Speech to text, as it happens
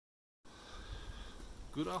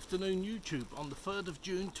Good afternoon YouTube, on the 3rd of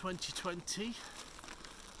June 2020,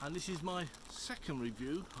 and this is my second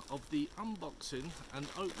review of the unboxing and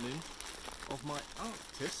opening of my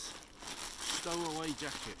Arktis stowaway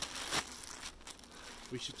jacket.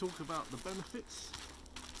 We should talk about the benefits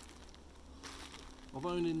of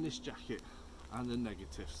owning this jacket and the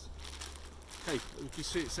negatives. Okay, you can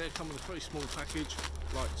see it's there, coming in a very small package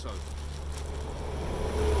like so.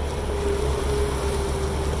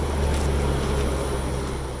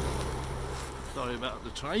 Sorry about the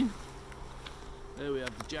train. There we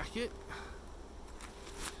have the jacket.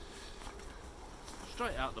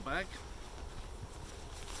 Straight out the bag.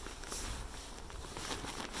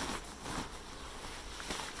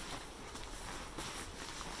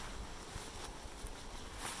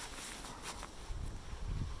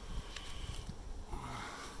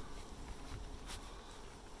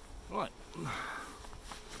 Right.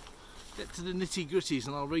 Get to the nitty gritties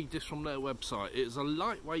and I'll read this from their website. It is a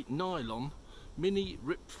lightweight nylon mini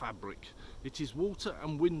rip fabric. It is water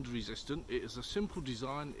and wind resistant. It is a simple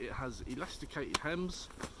design. It has elasticated hems,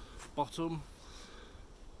 bottom,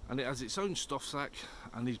 and it has its own stuff sack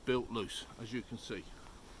and is built loose, as you can see.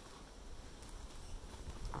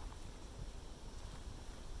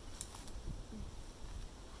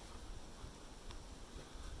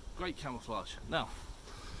 Great camouflage. Now,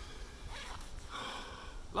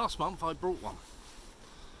 last month I brought one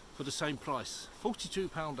for the same price,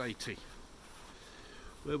 £42.80.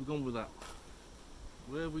 Where have we gone with that?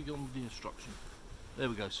 Where have we gone with the instruction? There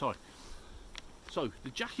we go, sorry. So,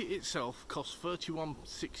 the jacket itself costs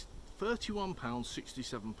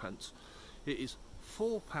 £31.67. It is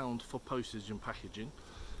 £4 for postage and packaging,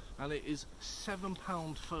 and it is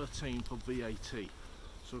 £7.13 for VAT.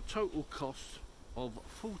 So a total cost of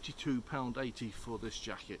 £42.80 for this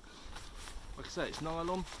jacket. Like I say, it's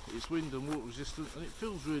nylon, it's wind and water resistant, and it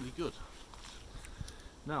feels really good.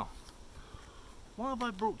 Now, why have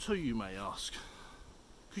I brought two, you may ask?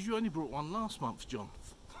 Because you only brought one last month, John,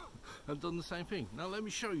 and done the same thing. Now let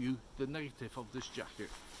me show you the negative of this jacket.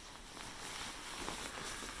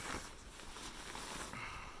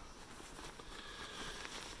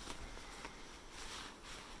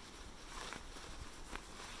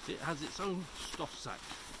 It has its own stuff sack.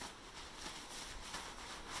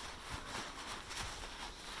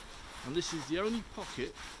 And this is the only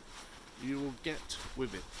pocket you will get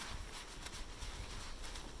with it.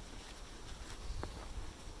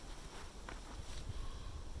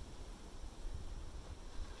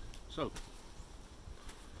 So,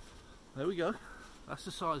 there we go, that's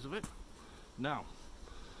the size of it. Now,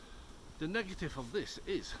 the negative of this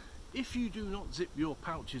is, if you do not zip your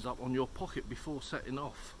pouches up on your pocket before setting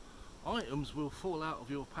off, items will fall out of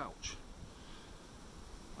your pouch.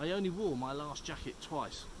 I only wore my last jacket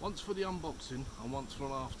twice, once for the unboxing and once for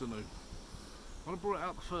an afternoon. When I brought it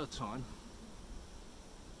out the third time,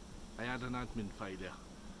 I had an admin failure.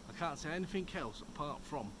 I can't say anything else apart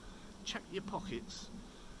from check your pockets.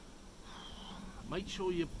 Make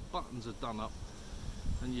sure your buttons are done up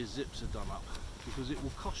and your zips are done up, because it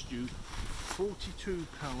will cost you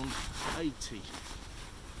 £42.80,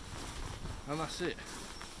 and that's it.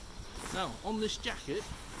 Now, on this jacket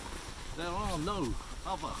there are no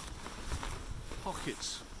other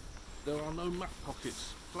pockets. There are no map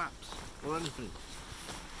pockets, flaps or anything.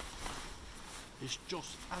 It's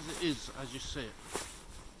just as it is, as you see it.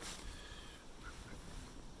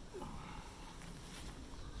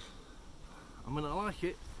 I mean, I like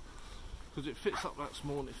it because it fits up that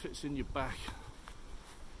small and it fits in your back,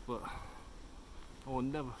 but I will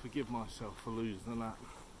never forgive myself for losing that.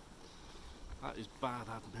 That is bad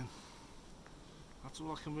admin. That's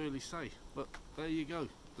all I can really say. But there you go,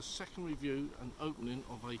 the second review and opening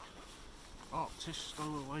of a Arktis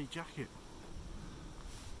stowaway jacket.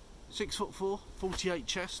 6'4", 48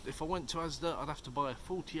 chest. If I went to Asda, I'd have to buy a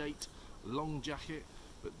 48 long jacket,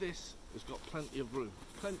 but this has got plenty of room,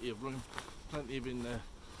 plenty of in there,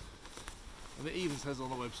 and it even says on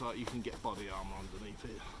the website you can get body armour underneath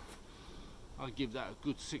it. I'd give that a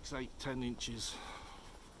good 6, 8, 10 inches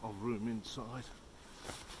of room inside.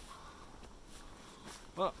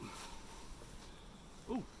 But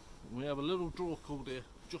oh, we have a little drawer cord here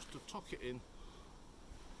just to tuck it in,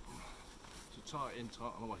 to tie it in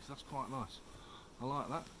tight on the waist. That's quite nice. I like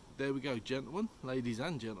that. There we go, gentlemen, ladies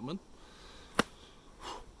and gentlemen.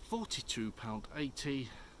 £42.80,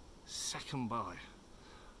 second buy.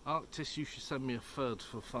 Arktis, you should send me a third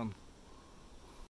for fun.